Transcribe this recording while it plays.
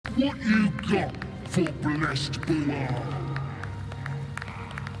What you got for blessed BOOAL?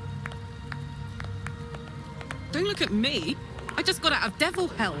 Don't look at me. I just got out of devil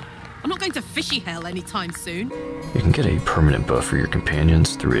hell. I'm not going to fishy hell anytime soon. You can get a permanent buff for your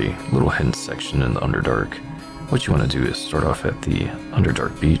companions through a little hidden section in the Underdark. What you want to do is start off at the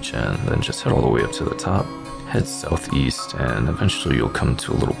Underdark beach and then just head all the way up to the top. Head southeast and eventually you'll come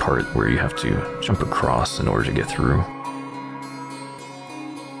to a little part where you have to jump across in order to get through.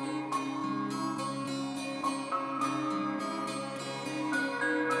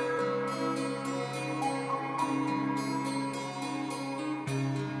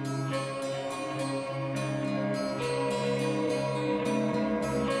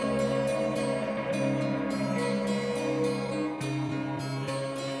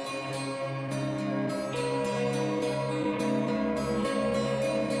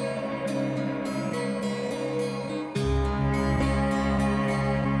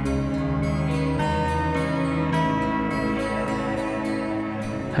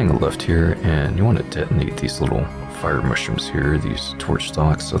 Hang a left here, and you want to detonate these little fire mushrooms here, these torch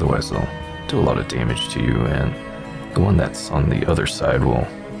stalks, otherwise they'll do a lot of damage to you, and the one that's on the other side will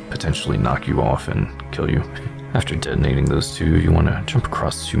potentially knock you off and kill you. After detonating those two, you want to jump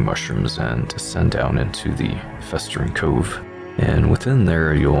across 2 mushrooms and descend down into the Festering Cove. And within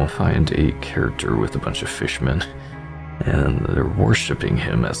there, you'll find a character with a bunch of fishmen, and they're worshipping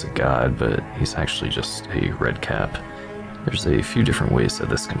him as a god, but he's actually just a red cap. There's a few different ways that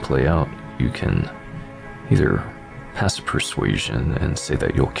this can play out. You can either pass a persuasion and say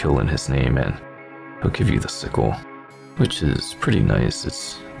that you'll kill in his name and he'll give you the sickle, which is pretty nice.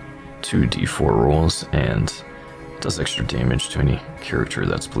 It's 2d4 rolls and does extra damage to any character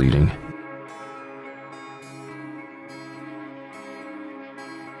that's bleeding.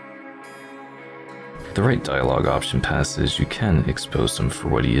 The right dialogue option passes, you can expose him for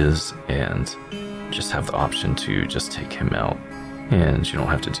what he is and just have the option to just take him out, and you don't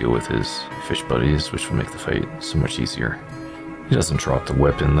have to deal with his fish buddies, which will make the fight so much easier. He doesn't drop the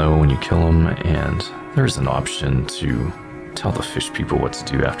weapon though when you kill him, and there's an option to tell the fish people what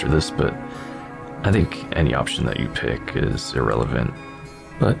to do after this, but I think any option that you pick is irrelevant.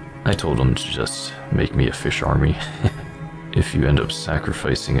 But I told him to just make me a fish army. If you end up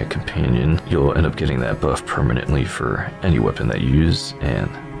sacrificing a companion, you'll end up getting that buff permanently for any weapon that you use, and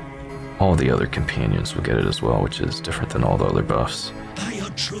all the other companions will get it as well, which is different than all the other buffs. By your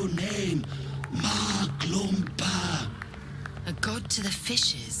true name, Maglumba. A god to the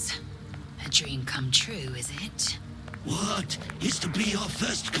fishes. A dream come true, is it? What is to be your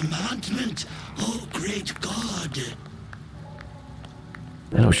first commandment, oh great god?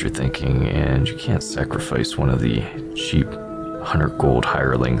 I know what you're thinking, and you can't sacrifice one of the cheap 100 gold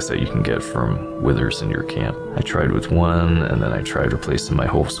hirelings that you can get from withers in your camp. I tried with one, and then I tried replacing my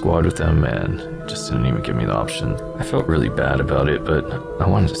whole squad with them, and it just didn't even give me the option. I felt really bad about it, but I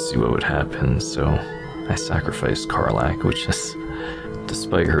wanted to see what would happen, so I sacrificed Karlak, which is,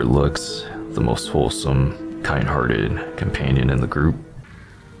 despite her looks, the most wholesome, kind-hearted companion in the group.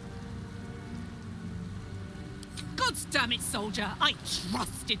 God damn it, soldier! I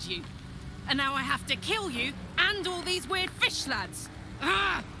trusted you! And now I have to kill you and all these weird fish lads!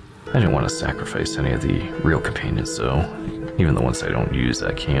 Ah! I didn't want to sacrifice any of the real companions though, even the ones I don't use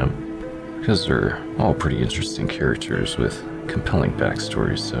at camp, because they're all pretty interesting characters with compelling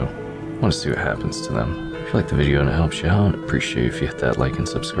backstories, so I want to see what happens to them. If you like the video and it helps you out, I'd appreciate if you hit that like and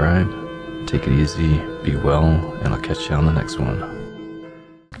subscribe. Take it easy, be well, and I'll catch you on the next one.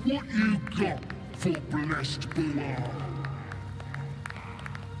 What you got for blessed BOOAL?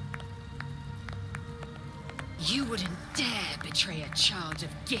 You wouldn't dare betray a child of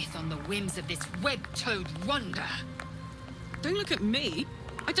Gith on the whims of this web-toed wonder. Don't look at me.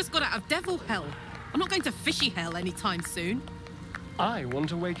 I just got out of devil hell. I'm not going to fishy hell anytime soon. I want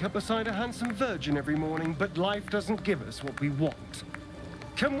to wake up beside a handsome virgin every morning, but life doesn't give us what we want.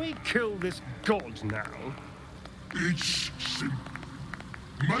 Can we kill this god now? It's simple.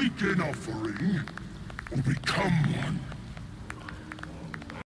 Make an offering or become one.